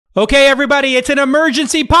Okay, everybody, it's an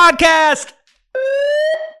emergency podcast.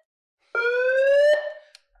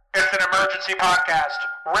 It's an emergency podcast.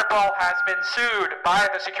 Ripple has been sued by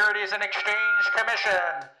the Securities and Exchange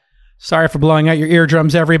Commission. Sorry for blowing out your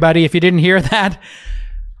eardrums, everybody, if you didn't hear that.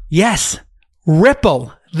 Yes,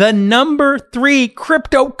 Ripple, the number 3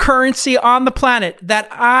 cryptocurrency on the planet that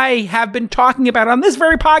I have been talking about on this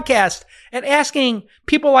very podcast and asking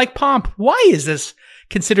people like Pomp, why is this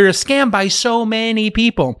considered a scam by so many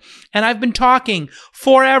people? And I've been talking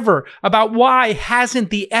forever about why hasn't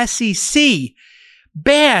the SEC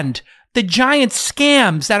banned the giant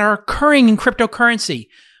scams that are occurring in cryptocurrency.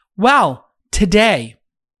 Well, today,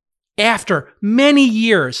 after many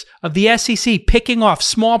years of the SEC picking off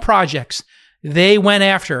small projects, they went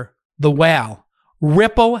after the whale.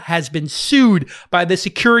 Ripple has been sued by the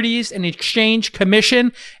Securities and Exchange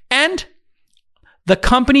Commission, and the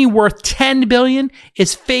company worth $10 billion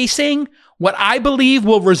is facing what I believe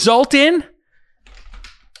will result in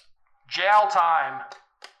jail time.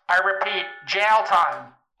 I repeat, jail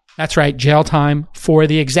time. That's right, jail time for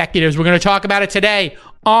the executives. We're going to talk about it today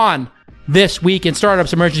on This Week in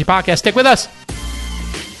Startups Emergency Podcast. Stick with us.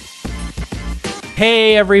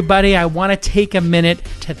 Hey, everybody. I want to take a minute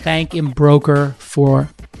to thank Embroker for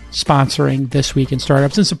sponsoring This Week in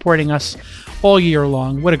Startups and supporting us all year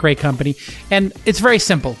long. What a great company. And it's very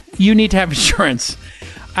simple. You need to have insurance.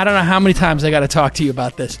 I don't know how many times I got to talk to you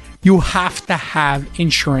about this. You have to have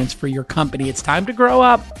insurance for your company. It's time to grow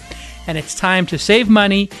up, and it's time to save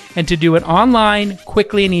money and to do it online,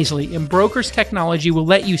 quickly and easily. Embroker's technology will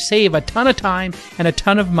let you save a ton of time and a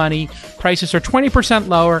ton of money. Prices are 20%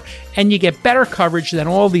 lower, and you get better coverage than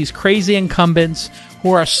all these crazy incumbents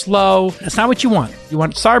who are slow. That's not what you want. You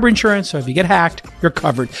want cyber insurance, so if you get hacked, you're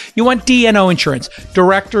covered. You want D&O insurance,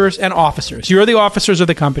 directors and officers. You're the officers of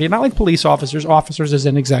the company, not like police officers. Officers as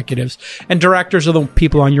in executives, and directors are the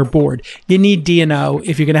people on your board. You need D&O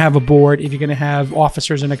if you're going to have a board, if you're going to have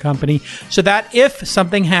officers in a company, so that if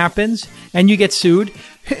something happens and you get sued,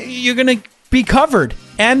 you're going to be covered.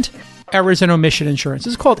 And errors and omission insurance.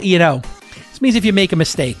 This is called E&O. This means if you make a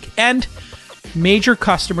mistake. And major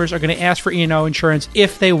customers are going to ask for E&O insurance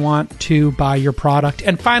if they want to buy your product.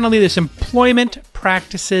 And finally, this employment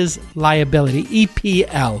practices liability,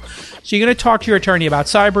 EPL. So you're going to talk to your attorney about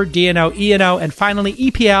cyber, D&O, E&O, and finally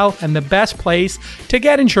EPL. And the best place to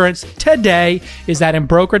get insurance today is at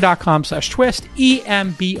embroker.com/twist,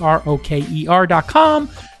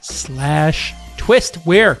 EMBROKER.com/twist,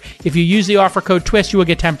 where if you use the offer code TWIST, you will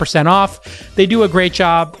get 10% off. They do a great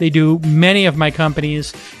job. They do many of my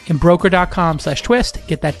companies. Embroker.com/twist.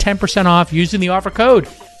 Get that 10% off using the offer code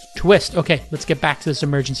TWIST. Okay, let's get back to this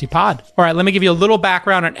emergency pod. All right, let me give you a little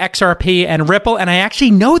background on XRP and Ripple. And I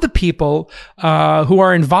actually know the people who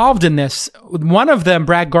are involved in this. One of them,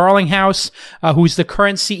 Brad Garlinghouse, who's the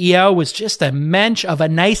current CEO, was just a mensch of a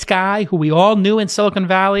nice guy who we all knew in Silicon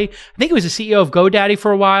Valley. I think he was the CEO of GoDaddy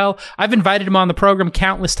for a while. I've invited him on the program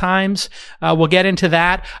countless times. We'll get into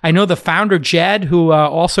that. I know the founder, Jed, who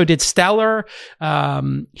also did Stellar.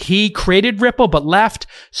 He created Ripple but left.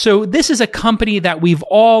 So this is a company that we've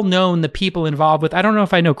all known the people involved with. I don't know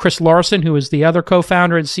if I know Chris Larson, who is the other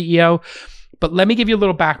co-founder and CEO, but let me give you a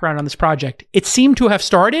little background on this project. It seemed to have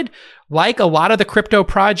started like a lot of the crypto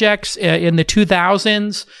projects in the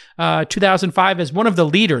 2000s, 2005, as one of the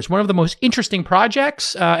leaders, one of the most interesting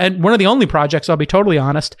projects, and one of the only projects, I'll be totally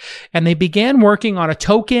honest. And they began working on a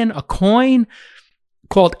token, a coin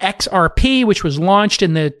called XRP, which was launched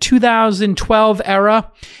in the 2012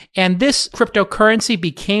 era. And this cryptocurrency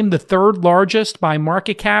became the third largest by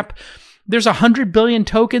market cap. There's 100 billion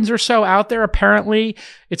tokens or so out there, apparently.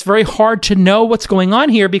 It's very hard to know what's going on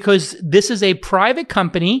here because this is a private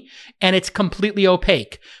company and it's completely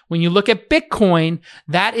opaque. When you look at Bitcoin,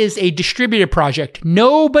 that is a distributed project.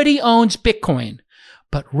 Nobody owns Bitcoin.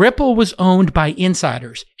 But Ripple was owned by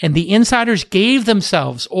insiders, and the insiders gave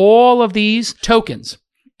themselves all of these tokens.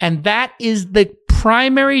 And that is the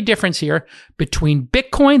primary difference here between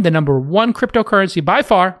Bitcoin, the number 1 cryptocurrency by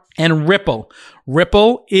far, and Ripple.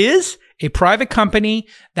 Ripple is a private company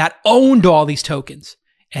that owned all these tokens,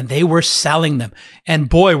 and they were selling them. And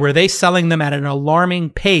boy, were they selling them at an alarming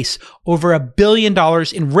pace. Over $1 billion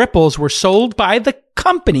in Ripples were sold by the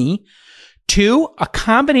company to a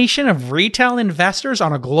combination of retail investors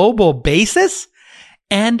on a global basis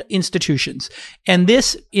and institutions. And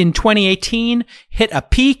this, in 2018, hit a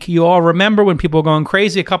peak. You all remember when people were going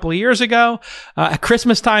crazy a couple of years ago, at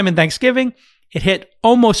Christmas time and Thanksgiving. It hit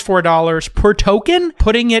almost $4 per token,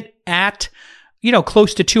 putting it at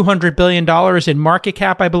close to $200 billion in market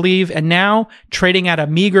cap, I believe, and now trading at a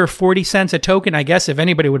meager 40 cents a token. I guess if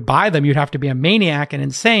anybody would buy them, you'd have to be a maniac and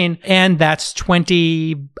insane. And that's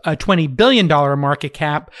 $20 billion market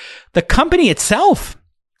cap. The company itself,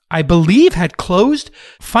 I believe, had closed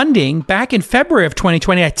funding back in February of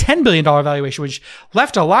 2020 at $10 billion valuation, which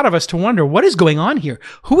left a lot of us to wonder, what is going on here?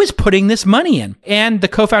 Who is putting this money in? And the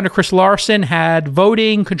co-founder, Chris Larsen, had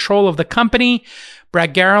voting control of the company.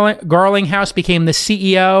 Brad Garlinghouse became the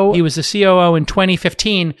CEO. He was the COO in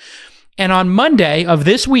 2015. And on Monday of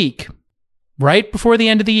this week, right before the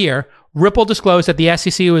end of the year, Ripple disclosed that the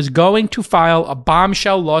SEC was going to file a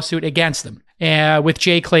bombshell lawsuit against them, with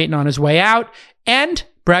Jay Clayton on his way out. And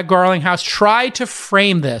Brad Garlinghouse tried to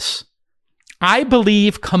frame this, I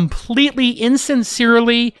believe, completely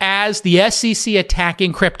insincerely as the SEC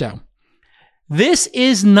attacking crypto. This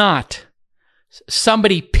is not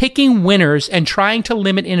somebody picking winners and trying to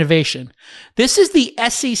limit innovation. This is the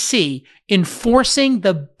SEC enforcing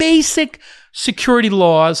the basic security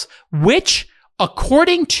laws, which,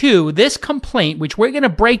 according to this complaint, which we're going to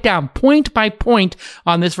break down point by point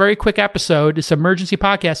on this very quick episode, this emergency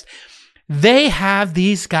podcast, they have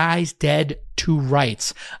these guys dead to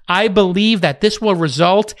rights. I believe that this will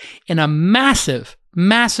result in a massive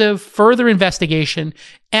further investigation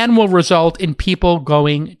and will result in people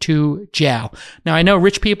going to jail. Now, I know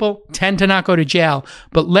rich people tend to not go to jail,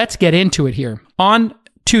 but let's get into it here. On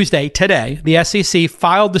Tuesday, today, the SEC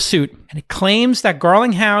filed the suit, and it claims that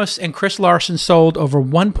Garlinghouse and Chris Larsen sold over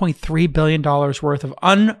 $1.3 billion worth of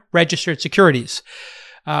unregistered securities.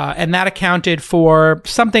 And that accounted for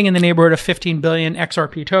something in the neighborhood of 15 billion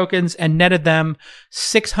XRP tokens and netted them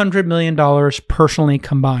 $600 million personally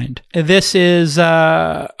combined. This is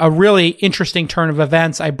a really interesting turn of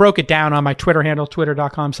events. I broke it down on my Twitter handle,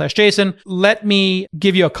 twitter.com/Jason. Let me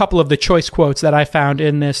give you a couple of the choice quotes that I found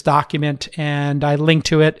in this document, and I linked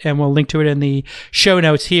to it, and we'll link to it in the show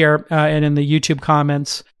notes here and in the YouTube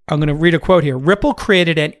comments. I'm going to read a quote here. Ripple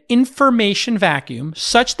created an information vacuum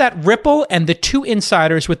such that Ripple and the two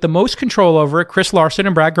insiders with the most control over it, Chris Larsen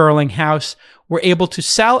and Brad Garlinghouse, were able to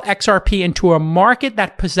sell XRP into a market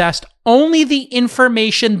that possessed only the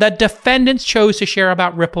information the defendants chose to share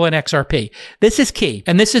about Ripple and XRP. This is key.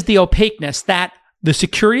 And this is the opaqueness that the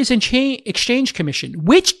Securities and Exchange Commission,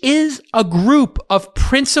 which is a group of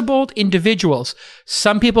principled individuals.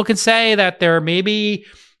 Some people can say that they're maybe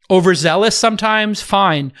overzealous sometimes,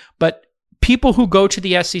 fine. But people who go to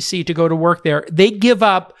the SEC to go to work there, they give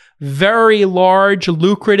up very large,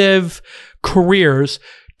 lucrative careers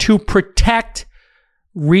to protect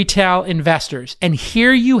retail investors. And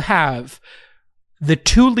here you have the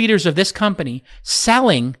two leaders of this company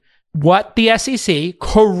selling what the SEC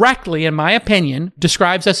correctly, in my opinion,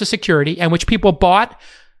 describes as a security, and which people bought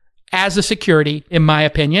as a security, in my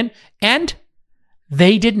opinion, and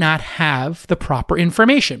they did not have the proper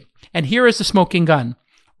information. And here is the smoking gun.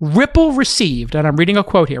 Ripple received, and I'm reading a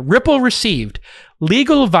quote here, Ripple received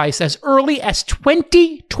legal advice as early as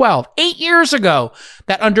 2012, 8 years ago,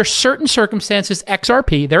 that under certain circumstances,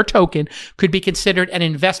 XRP, their token, could be considered an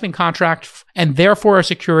investment contract and therefore a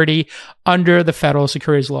security under the federal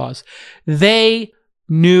securities laws. They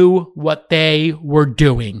knew what they were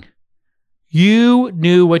doing. You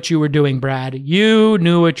knew what you were doing, Brad. You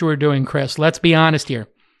knew what you were doing, Chris. Let's be honest here.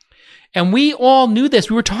 And we all knew this.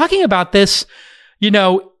 We were talking about this,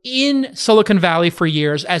 in Silicon Valley for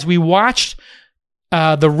years as we watched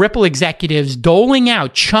the Ripple executives doling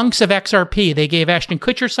out chunks of XRP. They gave Ashton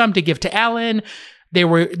Kutcher some to give to Ellen. They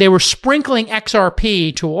were sprinkling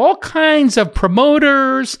XRP to all kinds of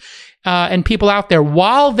promoters and people out there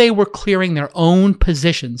while they were clearing their own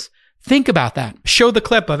positions. Think about that. Show the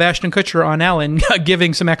clip of Ashton Kutcher on Ellen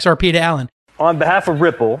giving some XRP to Ellen. On behalf of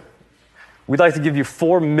Ripple, we'd like to give you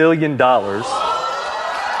 $4 million.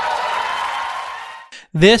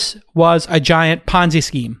 This was a giant Ponzi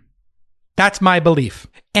scheme. That's my belief.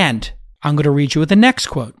 And I'm going to read you the next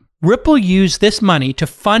quote. Ripple used this money to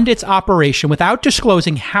fund its operation without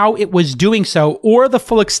disclosing how it was doing so or the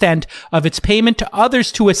full extent of its payment to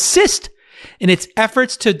others to assist in its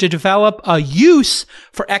efforts to develop a use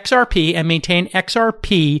for XRP and maintain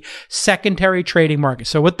XRP secondary trading market.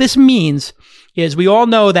 So what this means is we all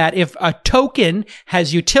know that if a token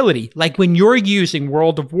has utility, like when you're using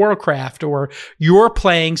World of Warcraft or you're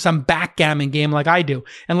playing some backgammon game like I do,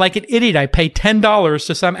 and like an idiot, I pay $10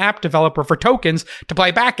 to some app developer for tokens to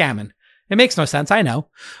play backgammon. It makes no sense, I know,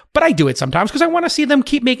 but I do it sometimes because I want to see them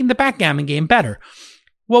keep making the backgammon game better.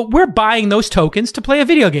 Well, we're buying those tokens to play a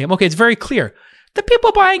video game. Okay, it's very clear. The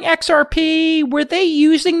people buying XRP, were they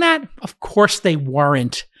using that? Of course they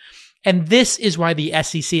weren't. And this is why the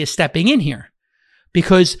SEC is stepping in here.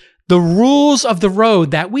 Because the rules of the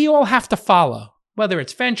road that we all have to follow, whether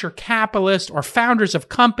it's venture capitalists or founders of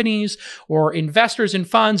companies or investors in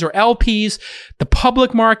funds or LPs, the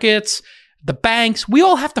public markets, the banks, we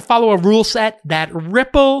all have to follow a rule set that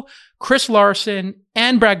Ripple, Chris Larsen,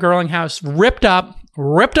 and Brad Garlinghouse ripped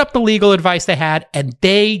up the legal advice they had, and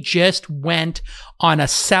they just went on a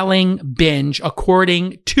selling binge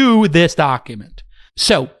according to this document.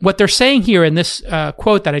 So what they're saying here in this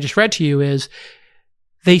quote that I just read to you is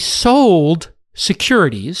they sold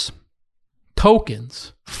securities,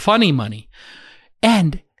 tokens, funny money,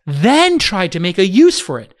 and then tried to make a use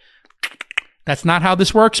for it. That's not how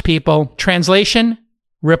this works, people. Translation,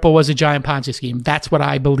 Ripple was a giant Ponzi scheme. That's what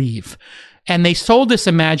I believe. And they sold this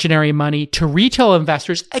imaginary money to retail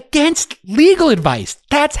investors against legal advice.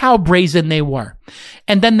 That's how brazen they were.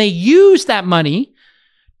 And then they used that money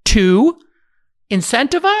to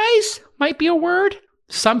incentivize, might be a word.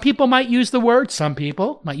 Some people might use the word. Some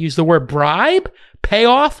people might use the word bribe,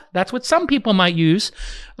 payoff. That's what some people might use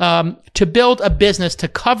to build a business to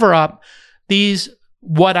cover up these,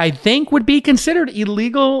 what I think would be considered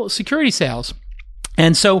illegal security sales.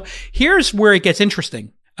 And so here's where it gets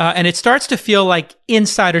interesting. And it starts to feel like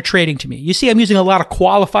insider trading to me. You see, I'm using a lot of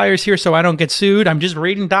qualifiers here so I don't get sued. I'm just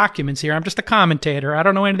reading documents here. I'm just a commentator. I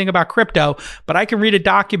don't know anything about crypto, but I can read a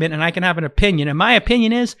document and I can have an opinion. And my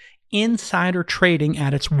opinion is insider trading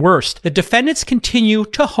at its worst. The defendants continue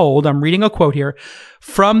to hold, I'm reading a quote here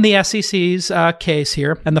from the SEC's case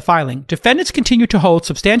here and the filing. Defendants continue to hold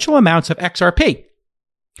substantial amounts of XRP.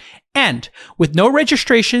 And with no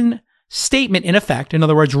registration statement in effect, in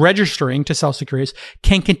other words, registering to sell securities,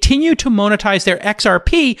 can continue to monetize their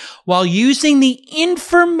XRP while using the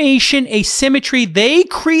information asymmetry they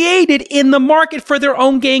created in the market for their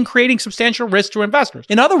own gain, creating substantial risk to investors.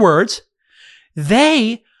 In other words,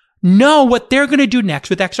 they know what they're going to do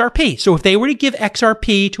next with XRP. So if they were to give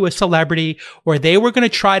XRP to a celebrity, or they were going to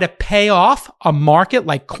try to pay off a market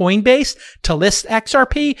like Coinbase to list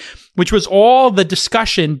XRP, which was all the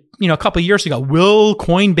discussion, a couple of years ago, will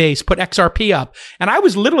Coinbase put XRP up? And I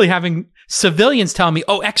was literally having civilians tell me,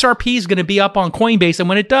 XRP is going to be up on Coinbase. And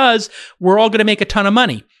when it does, we're all going to make a ton of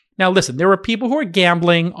money. Now, listen, there were people who were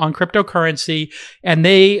gambling on cryptocurrency, and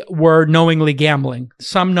they were knowingly gambling,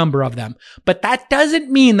 some number of them. But that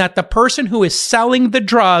doesn't mean that the person who is selling the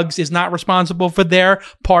drugs is not responsible for their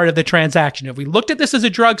part of the transaction. If we looked at this as a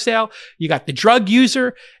drug sale, you got the drug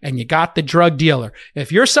user and you got the drug dealer.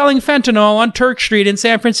 If you're selling fentanyl on Turk Street in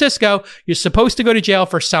San Francisco, you're supposed to go to jail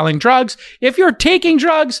for selling drugs. If you're taking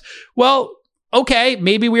drugs, well, okay,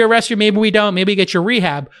 maybe we arrest you, maybe we don't, maybe you get your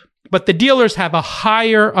rehab. But the dealers have a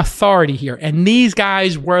higher authority here. And these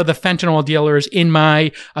guys were the fentanyl dealers, in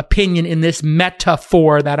my opinion, in this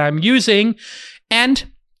metaphor that I'm using. And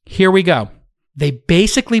here we go. They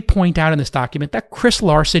basically point out in this document that Chris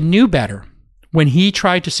Larsen knew better when he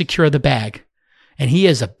tried to secure the bag. And he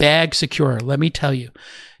is a bag securer, let me tell you.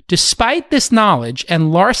 Despite this knowledge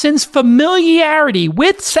and Larsen's familiarity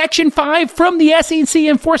with Section 5 from the SEC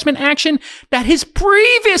enforcement action that his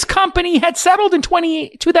previous company had settled in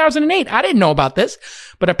 2008. I didn't know about this,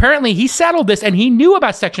 but apparently he settled this and he knew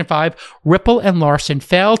about Section 5. Ripple and Larsen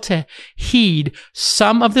failed to heed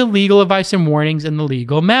some of the legal advice and warnings in the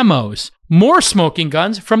legal memos. More smoking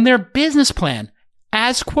guns from their business plan,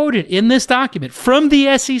 as quoted in this document from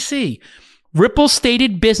the SEC. Ripple's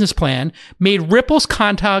stated business plan made Ripple's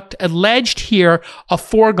conduct alleged here a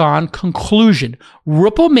foregone conclusion.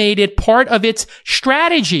 Ripple made it part of its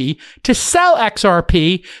strategy to sell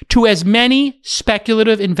XRP to as many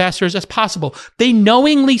speculative investors as possible. They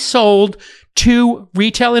knowingly sold to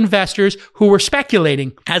retail investors who were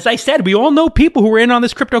speculating. As I said, we all know people who were in on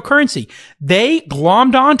this cryptocurrency. They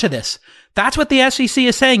glommed onto this. That's what the SEC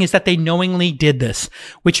is saying, is that they knowingly did this,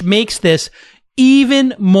 which makes this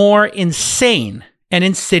even more insane and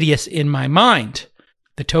insidious in my mind.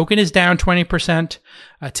 The token is down 20%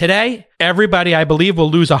 today. Everybody, I believe, will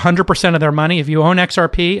lose 100% of their money. If you own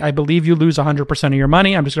XRP, I believe you lose 100% of your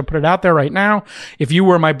money. I'm just going to put it out there right now. If you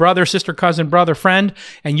were my brother, sister, cousin, brother, friend,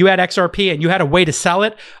 and you had XRP and you had a way to sell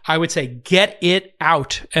it, I would say get it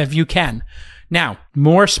out if you can. Now,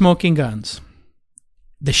 more smoking guns.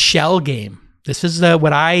 The shell game. This is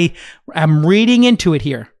what I am reading into it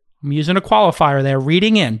here. I'm using a qualifier there,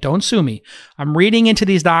 reading in. Don't sue me. I'm reading into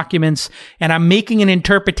these documents and I'm making an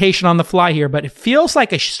interpretation on the fly here, but it feels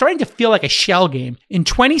like starting to feel like a shell game. In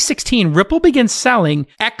 2016, Ripple began selling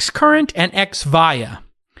XCurrent and XVIA,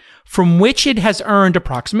 from which it has earned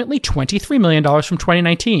approximately $23 million from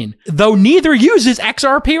 2019, though neither uses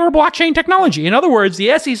XRP or blockchain technology. In other words,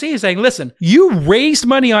 the SEC is saying, listen, you raised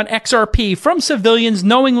money on XRP from civilians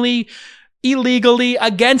knowingly illegally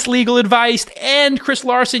against legal advice. And Chris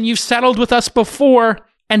Larsen, you've settled with us before.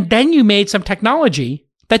 And then you made some technology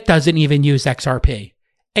that doesn't even use XRP.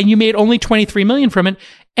 And you made only $23 million from it.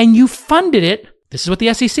 And you funded it. This is what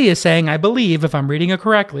the SEC is saying, I believe, if I'm reading it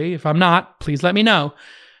correctly. If I'm not, please let me know.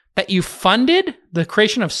 That you funded the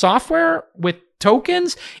creation of software with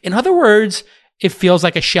tokens. In other words, it feels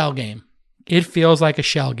like a shell game. It feels like a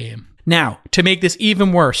shell game. Now, to make this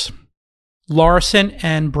even worse, Larsen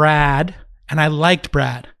and Brad, and I liked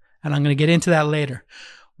Brad, and I'm going to get into that later,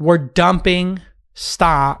 were dumping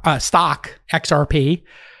stock XRP,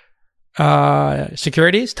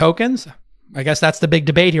 securities, tokens. I guess that's the big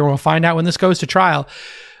debate here. We'll find out when this goes to trial.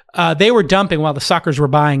 They were dumping while the suckers were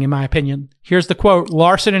buying, in my opinion. Here's the quote.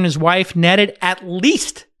 Larsen and his wife netted at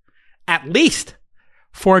least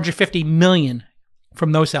 $450 million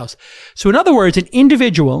from those sales. So in other words, an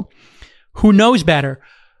individual who knows better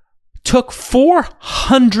took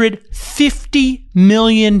 $450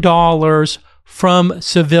 million from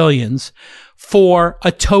civilians for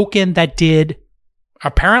a token that did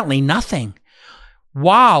apparently nothing,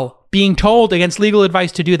 while being told against legal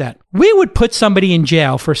advice to do that. We would put somebody in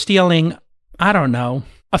jail for stealing, I don't know,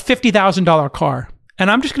 a $50,000 car. And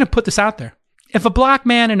I'm just going to put this out there. If a black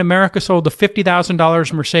man in America sold a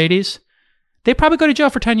 $50,000 Mercedes, they'd probably go to jail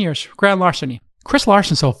for 10 years, grand larceny. Chris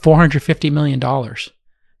Larsen sold $450 million.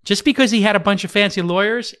 Just because he had a bunch of fancy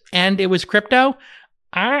lawyers and it was crypto,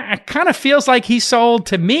 I kind of feels like he sold,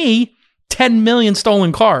 to me, 10 million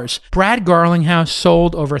stolen cars. Brad Garlinghouse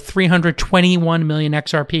sold over 321 million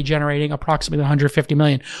XRP, generating approximately 150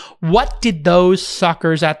 million. What did those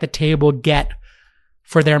suckers at the table get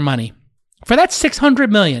for their money? For that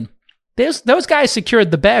 600 million, those guys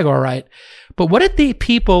secured the bag, all right. But what did the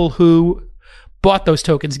people who bought those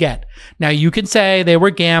tokens get? Now, you can say they were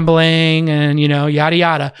gambling and, yada,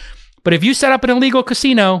 yada. But if you set up an illegal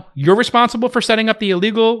casino, you're responsible for setting up the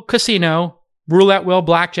illegal casino, roulette wheel,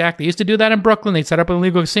 blackjack. They used to do that in Brooklyn. They'd set up an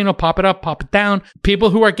illegal casino, pop it up, pop it down. People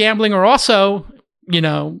who are gambling are also,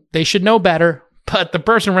 they should know better. But the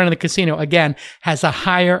person running the casino, again, has a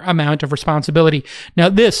higher amount of responsibility. Now,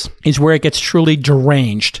 this is where it gets truly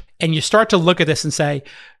deranged. And you start to look at this and say,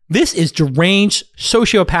 this is deranged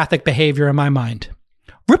sociopathic behavior in my mind.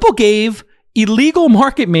 Ripple gave illegal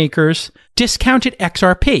market makers discounted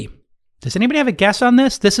XRP. Does anybody have a guess on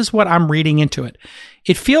this? This is what I'm reading into it.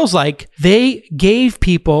 It feels like they gave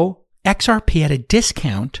people XRP at a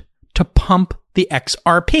discount to pump the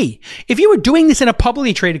XRP. If you were doing this in a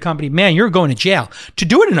publicly traded company, man, you're going to jail. To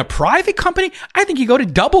do it in a private company, I think you go to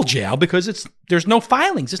double jail because there's no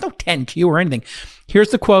filings. There's no 10Q or anything.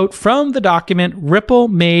 Here's the quote from the document. Ripple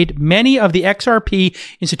made many of the XRP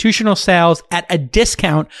institutional sales at a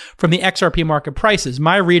discount from the XRP market prices.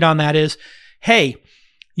 My read on that is, hey,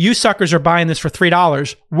 you suckers are buying this for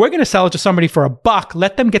 $3. We're going to sell it to somebody for $1.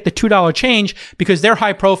 Let them get the $2 change because they're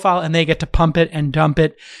high profile and they get to pump it and dump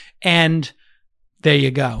it. And there you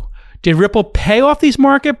go. Did Ripple pay off these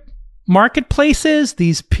marketplaces,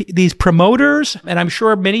 these promoters? And I'm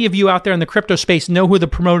sure many of you out there in the crypto space know who the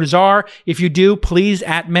promoters are. If you do, please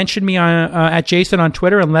mention me at Jason on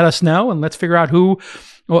Twitter and let us know. And let's figure out who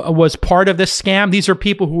was part of this scam. These are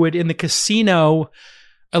people who would, in the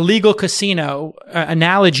illegal casino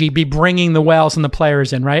analogy, be bringing the whales and the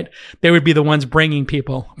players in, right? They would be the ones bringing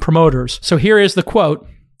people, promoters. So here is the quote.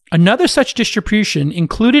 Another such distribution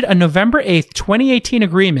included a November 8th, 2018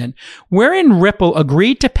 agreement wherein Ripple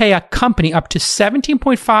agreed to pay a company up to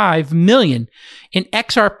 $17.5 million in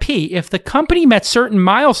XRP if the company met certain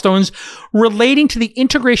milestones relating to the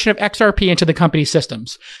integration of XRP into the company's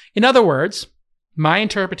systems. In other words, my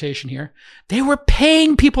interpretation here, they were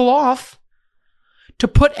paying people off to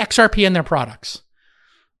put XRP in their products.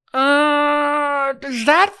 Does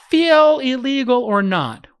that feel illegal or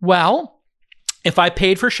not? Well, if I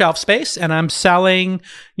paid for shelf space and I'm selling,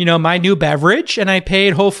 my new beverage and I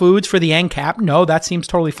paid Whole Foods for the end cap, no, that seems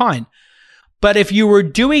totally fine. But if you were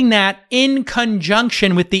doing that in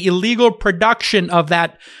conjunction with the illegal production of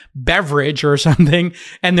that beverage or something,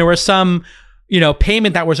 and there was some,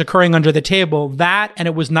 payment that was occurring under the table, and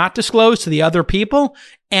it was not disclosed to the other people,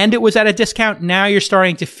 and it was at a discount, now you're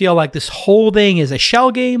starting to feel like this whole thing is a shell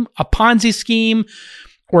game, a Ponzi scheme,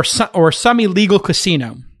 or some illegal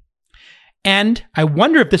casino. And I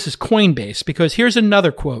wonder if this is Coinbase, because here's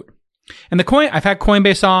another quote. And I've had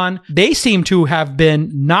Coinbase on. They seem to have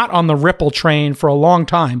been not on the Ripple train for a long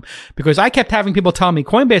time, because I kept having people tell me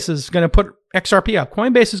Coinbase is going to put XRP up.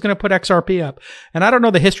 Coinbase is going to put XRP up. And I don't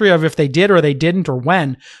know the history of if they did or they didn't or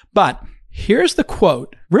when, but here's the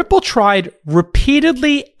quote. Ripple tried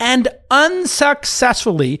repeatedly and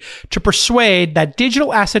unsuccessfully to persuade that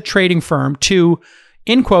digital asset trading firm to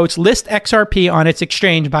in quotes, list XRP on its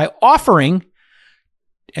exchange by offering,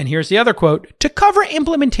 and here's the other quote, to cover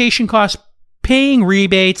implementation costs, paying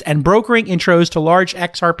rebates, and brokering intros to large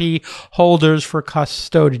XRP holders for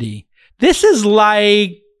custody. This is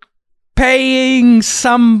like paying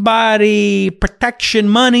somebody protection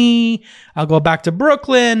money. I'll go back to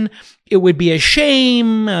Brooklyn. It would be a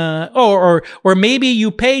shame, or maybe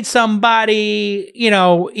you paid somebody,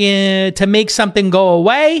 to make something go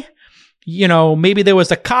away. Maybe there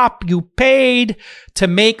was a cop you paid to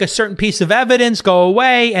make a certain piece of evidence go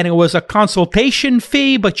away, and it was a consultation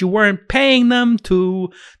fee, but you weren't paying them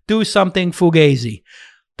to do something fugazi.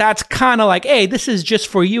 That's kind of like, hey, this is just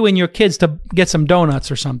for you and your kids to get some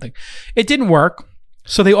donuts or something. It didn't work.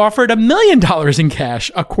 So they offered $1 million in cash,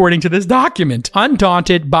 according to this document.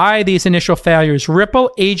 Undaunted by these initial failures, Ripple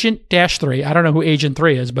Agent -3, I don't know who Agent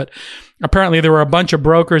 3 is, but apparently there were a bunch of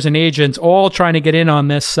brokers and agents all trying to get in on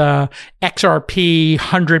this XRP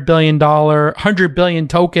 $100 billion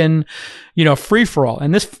token, free-for-all.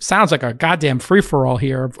 And this sounds like a goddamn free-for-all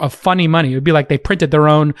here of funny money. It would be like they printed their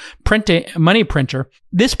own money printer.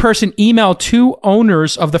 This person emailed two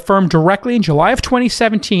owners of the firm directly in July of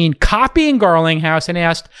 2017, copying Garlinghouse, and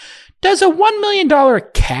asked, does a $1 million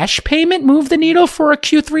cash payment move the needle for a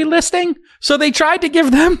Q3 listing? So they tried to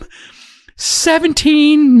give them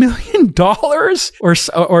 $17 million,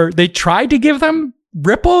 or they tried to give them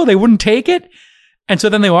Ripple. They wouldn't take it. And so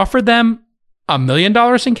then they offered them $1 million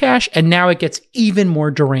in cash, and now it gets even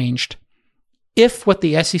more deranged. If what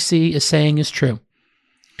the SEC is saying is true.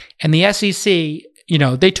 And the SEC,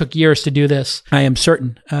 they took years to do this, I am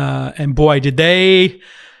certain. And boy, did they,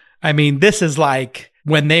 this is like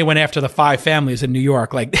when they went after the 5 families in New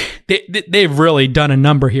York. Like, they've really done a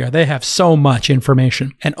number here. They have so much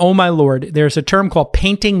information. And oh my Lord, there's a term called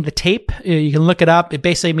painting the tape. You can look it up. It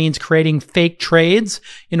basically means creating fake trades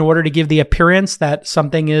in order to give the appearance that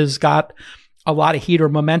something has got a lot of heat or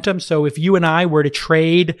momentum. So if you and I were to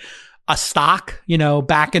trade a stock,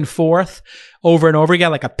 back and forth over and over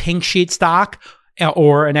again, like a pink sheet stock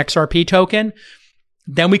or an XRP token,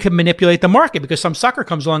 then we could manipulate the market because some sucker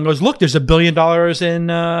comes along and goes, look, there's $1 billion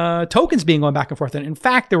in tokens being going back and forth. And in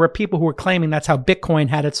fact, there were people who were claiming that's how Bitcoin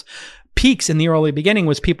had its peaks in the early beginning,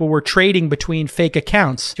 was people were trading between fake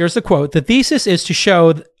accounts. Here's the quote. The thesis is to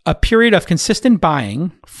show a period of consistent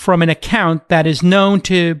buying from an account that is known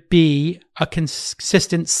to be a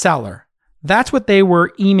consistent seller. That's what they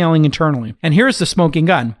were emailing internally. And here's the smoking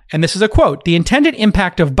gun. And this is a quote. The intended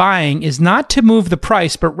impact of buying is not to move the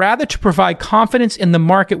price, but rather to provide confidence in the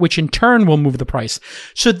market, which in turn will move the price.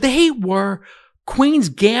 So they were Queen's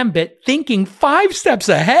Gambit, thinking 5 steps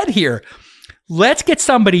ahead here. Let's get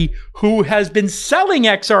somebody who has been selling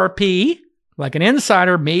XRP, like an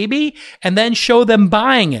insider maybe, and then show them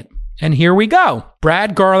buying it. And here we go.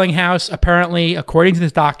 Brad Garlinghouse, apparently, according to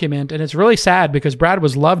this document, and it's really sad because Brad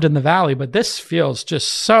was loved in the Valley, but this feels just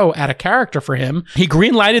so out of character for him. He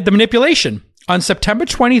green-lighted the manipulation. On September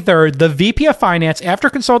 23rd, the VP of Finance, after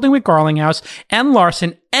consulting with Garlinghouse and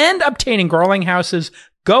Larson and obtaining Garlinghouse's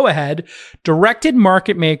go-ahead, directed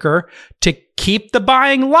Market Maker to keep the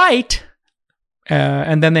buying light.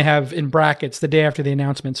 And then they have in brackets the day after the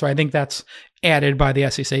announcement. So I think that's added by the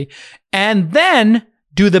SEC. And then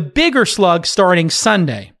do the bigger slug starting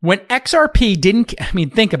Sunday. When XRP didn't,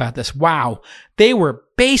 think about this. Wow. They were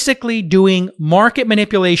basically doing market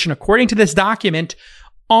manipulation, according to this document,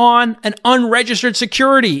 on an unregistered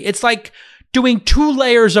security. It's like doing 2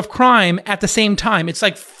 layers of crime at the same time. It's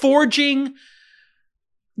like forging.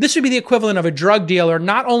 This would be the equivalent of a drug dealer,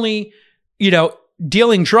 not only,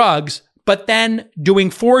 dealing drugs, but then doing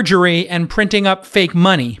forgery and printing up fake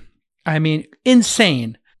money.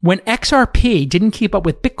 Insane. When XRP didn't keep up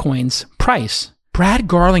with Bitcoin's price, Brad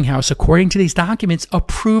Garlinghouse, according to these documents,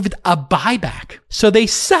 approved a buyback. So they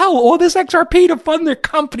sell all this XRP to fund their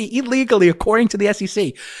company illegally, according to the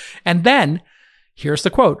SEC. And then, here's the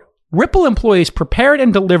quote. Ripple employees prepared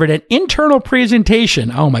and delivered an internal presentation.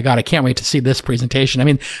 Oh my God, I can't wait to see this presentation.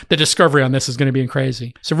 The discovery on this is going to be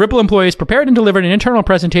crazy. So Ripple employees prepared and delivered an internal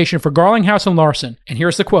presentation for Garlinghouse and Larson. And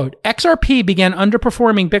here's the quote. XRP began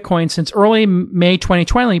underperforming Bitcoin since early May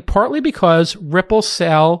 2020, partly because Ripple's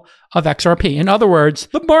sale of XRP. In other words,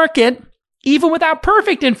 the market, even without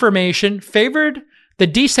perfect information, favored the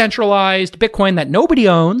decentralized Bitcoin that nobody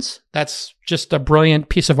owns. That's just a brilliant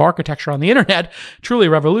piece of architecture on the internet, truly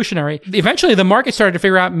revolutionary. Eventually, the market started to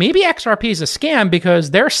figure out maybe XRP is a scam because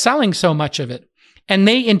they're selling so much of it. And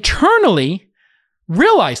they internally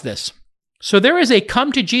realized this. So there is a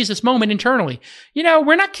come to Jesus moment internally.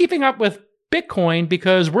 We're not keeping up with Bitcoin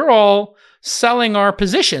because we're all selling our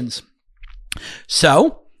positions.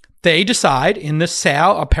 So they decide in the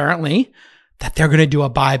sale, apparently, that they're going to do a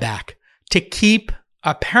buyback to keep,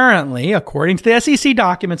 apparently, according to the SEC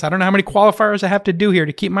documents, I don't know how many qualifiers I have to do here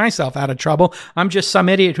to keep myself out of trouble. I'm just some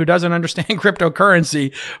idiot who doesn't understand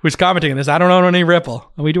cryptocurrency who's commenting on this. I don't own any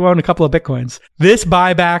Ripple. We do own a couple of Bitcoins. This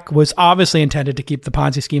buyback was obviously intended to keep the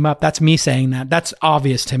Ponzi scheme up. That's me saying that. That's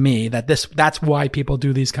obvious to me that that's why people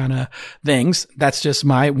do these kind of things. That's just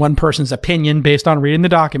my one person's opinion based on reading the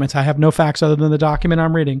documents. I have no facts other than the document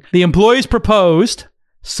I'm reading. The employees proposed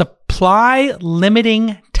supply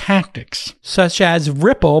limiting tactics, such as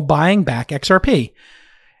Ripple buying back XRP,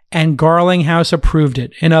 and Garlinghouse approved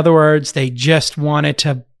it. In other words, they just wanted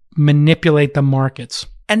to manipulate the markets.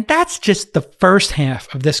 And that's just the first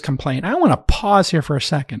half of this complaint. I want to pause here for a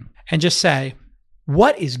second and just say,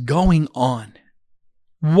 what is going on?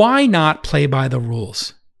 Why not play by the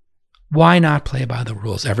rules? Why not play by the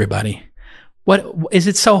rules, everybody? What is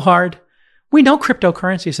it so hard? We know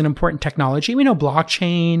cryptocurrency is an important technology. We know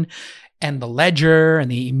blockchain and the ledger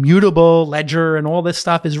and the immutable ledger and all this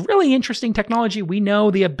stuff is really interesting technology. We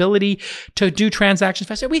know the ability to do transactions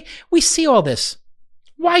faster. We see all this.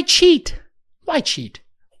 Why cheat? Why cheat?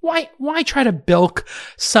 Why try to bilk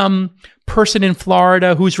some person in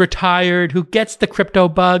Florida who's retired, who gets the crypto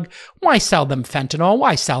bug? Why sell them fentanyl?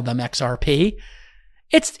 Why sell them XRP?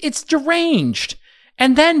 It's deranged.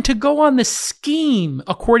 And then to go on the scheme,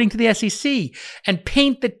 according to the SEC, and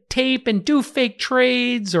paint the tape and do fake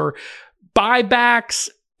trades or buybacks,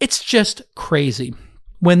 it's just crazy.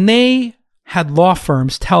 When they had law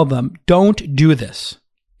firms tell them, don't do this,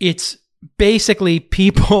 it's basically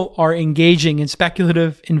people are engaging in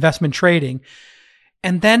speculative investment trading.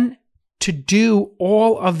 And then to do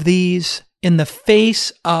all of these in the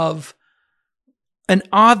face of an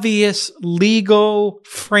obvious legal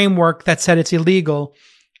framework that said it's illegal,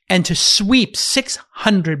 and to sweep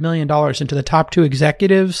 $600 million into the top two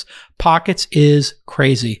executives' pockets is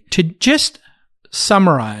crazy. To just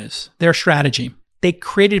summarize their strategy, they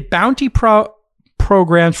created bounty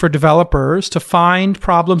programs for developers to find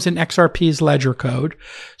problems in XRP's ledger code.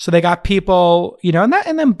 So they got people,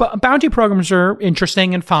 and then bounty programs are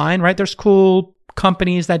interesting and fine, right? There's cool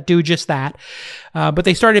companies that do just that. But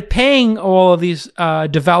they started paying all of these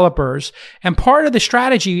developers. And part of the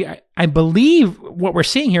strategy, I believe what we're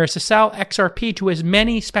seeing here is to sell XRP to as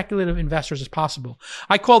many speculative investors as possible.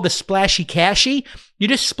 I call this splashy cashy. You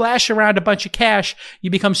just splash around a bunch of cash, you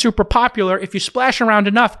become super popular. If you splash around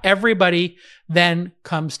enough, everybody then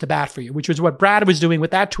comes to bat for you, which was what Brad was doing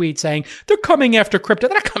with that tweet saying, they're coming after crypto.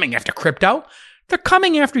 They're not coming after crypto. They're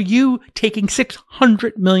coming after you taking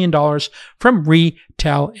 $600 million from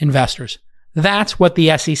retail investors. That's what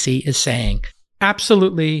the SEC is saying.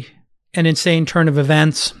 Absolutely an insane turn of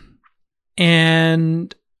events.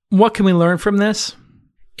 And what can we learn from this?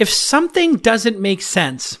 If something doesn't make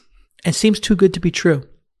sense and seems too good to be true,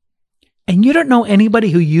 and you don't know anybody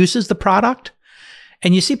who uses the product,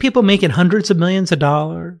 and you see people making hundreds of millions of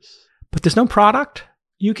dollars, but there's no product,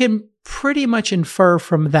 you can pretty much infer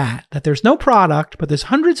from that there's no product, but there's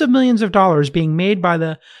hundreds of millions of dollars being made by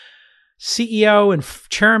the CEO and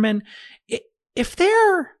chairman. If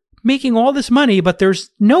they're making all this money, but there's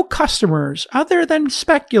no customers other than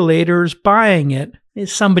speculators buying it,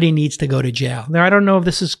 somebody needs to go to jail. Now, I don't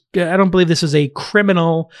believe this is a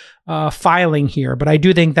criminal filing here, but I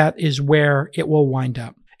do think that is where it will wind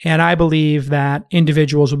up. And I believe that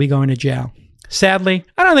individuals will be going to jail. Sadly,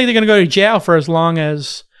 I don't think they're going to go to jail for as long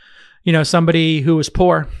as somebody who is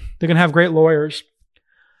poor. They're going to have great lawyers.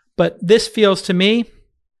 But this feels to me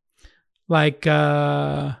like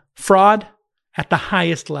fraud at the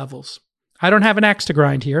highest levels. I don't have an axe to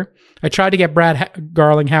grind here. I tried to get Brad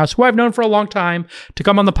Garlinghouse, who I've known for a long time, to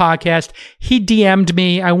come on the podcast. He DM'd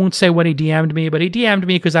me. I won't say when he DM'd me, but he DM'd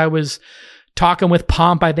me because I was talking with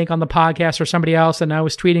Pomp, I think, on the podcast or somebody else, and I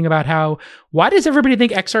was tweeting about why does everybody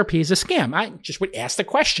think XRP is a scam? I just would ask the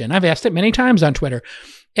question. I've asked it many times on Twitter.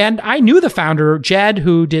 And I knew the founder, Jed,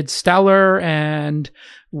 who did Stellar, and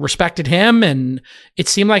respected him, and it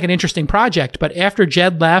seemed like an interesting project. But after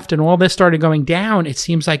Jed left and all this started going down, it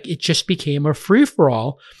seems like it just became a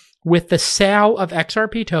free-for-all with the sale of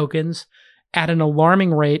XRP tokens at an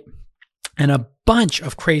alarming rate and a bunch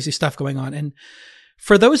of crazy stuff going on. And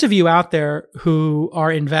for those of you out there who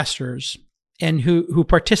are investors and who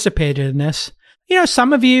participated in this,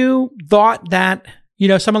 some of you thought that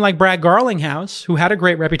someone like Brad Garlinghouse, who had a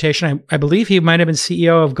great reputation, I believe he might have been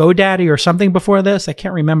CEO of GoDaddy or something before this. I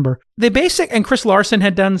can't remember. And Chris Larson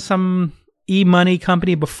had done some e-money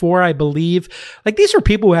company before, I believe. Like, these are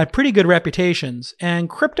people who had pretty good reputations, and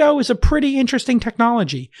crypto is a pretty interesting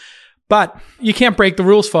technology. But you can't break the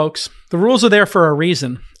rules, folks. The rules are there for a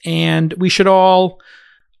reason, and we should all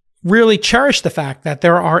really cherish the fact that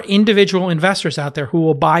there are individual investors out there who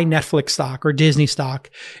will buy Netflix stock or Disney stock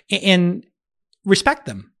and respect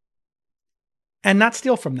them and not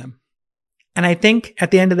steal from them. And I think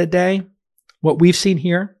at the end of the day, what we've seen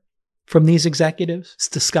here from these executives is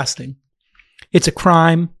disgusting. It's a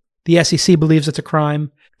crime. The SEC believes it's a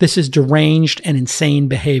crime. This is deranged and insane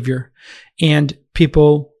behavior. And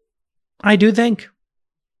people, I do think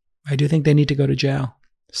they need to go to jail.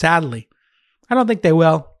 Sadly, I don't think they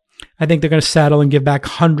will. I think they're going to settle and give back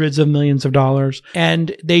hundreds of millions of dollars,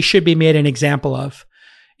 and they should be made an example of.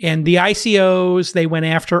 And the ICOs they went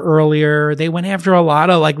after earlier, they went after a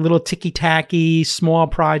lot of like little ticky-tacky, small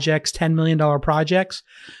projects, $10 million projects.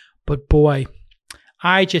 But boy,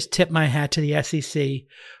 I just tip my hat to the SEC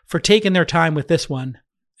for taking their time with this one.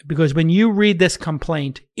 Because when you read this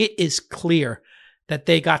complaint, it is clear that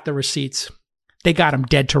they got the receipts. They got them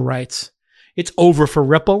dead to rights. It's over for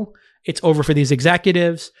Ripple. It's over for these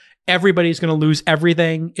executives. Everybody's going to lose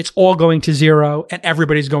everything. It's all going to zero, and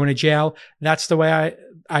everybody's going to jail. That's the way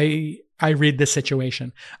I read this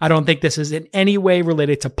situation. I don't think this is in any way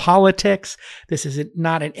related to politics. This is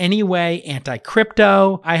not in any way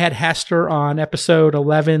anti-crypto. I had Hester on episode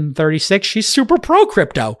 1136. She's super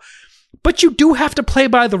pro-crypto. But you do have to play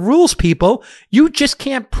by the rules, people. You just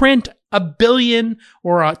can't print 1 billion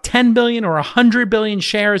or 10 billion or 100 billion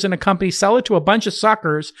shares in a company, sell it to a bunch of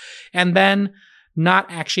suckers, and then not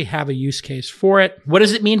actually have a use case for it. What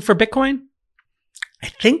does it mean for Bitcoin? I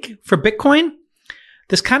think for Bitcoin,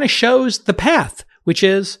 this kind of shows the path, which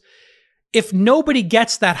is if nobody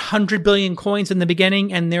gets that 100 billion coins in the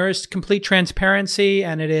beginning and there is complete transparency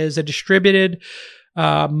and it is a distributed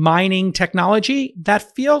mining technology,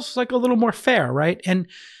 that feels like a little more fair, right? And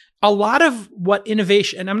a lot of what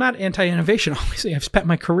innovation, and I'm not anti-innovation, obviously, I've spent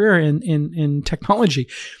my career in technology,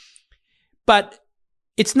 but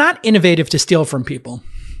it's not innovative to steal from people.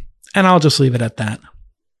 And I'll just leave it at that.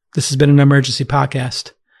 This has been an emergency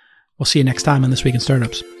podcast. We'll see you next time on This Week in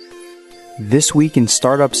Startups. This Week in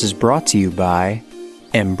Startups is brought to you by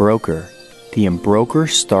Embroker. The Embroker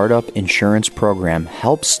Startup Insurance Program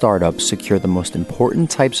helps startups secure the most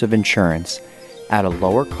important types of insurance at a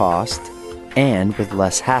lower cost and with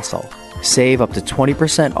less hassle. Save up to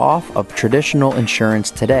 20% off of traditional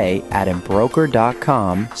insurance today at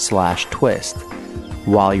Embroker.com/twist.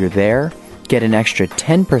 While you're there, get an extra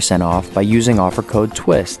 10% off by using offer code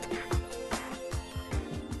TWIST.